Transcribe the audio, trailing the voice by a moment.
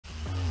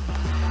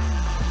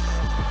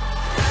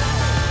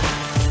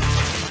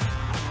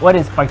What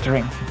is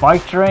bikejoring?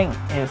 Bikejoring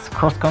is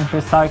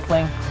cross-country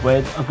cycling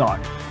with a dog.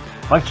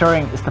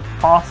 Bikejoring is the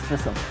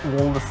fastest of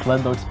all the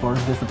sled dog sport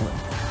disciplines.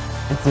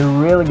 It's a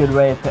really good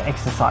way to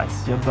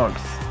exercise your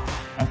dogs.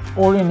 And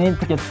all you need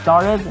to get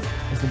started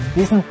is a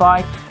decent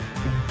bike,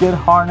 a good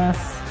harness,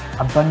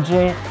 a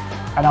bungee,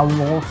 and I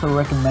will also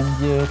recommend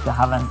you to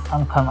have an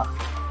antenna.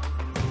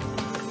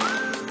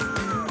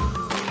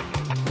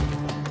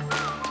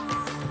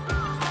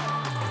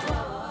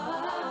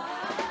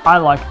 I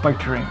like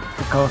bikejoring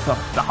because of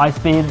the high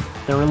speed,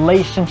 the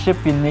relationship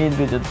you need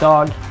with your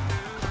dog,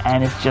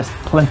 and it's just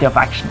plenty of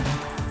action.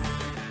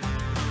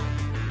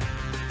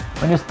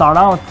 When you start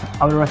out,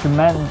 I would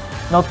recommend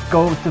not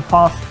go too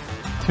fast,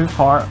 too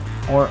far,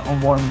 or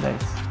on warm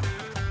days.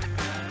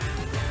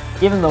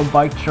 Even though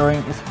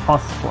bikejoring is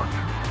fast sport,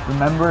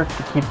 remember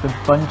to keep the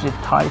bungee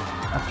tight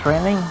at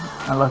training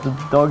and let the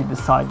dog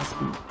decide the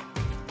speed.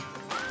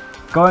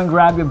 Go and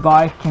grab your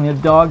bike and your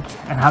dog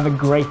and have a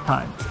great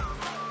time.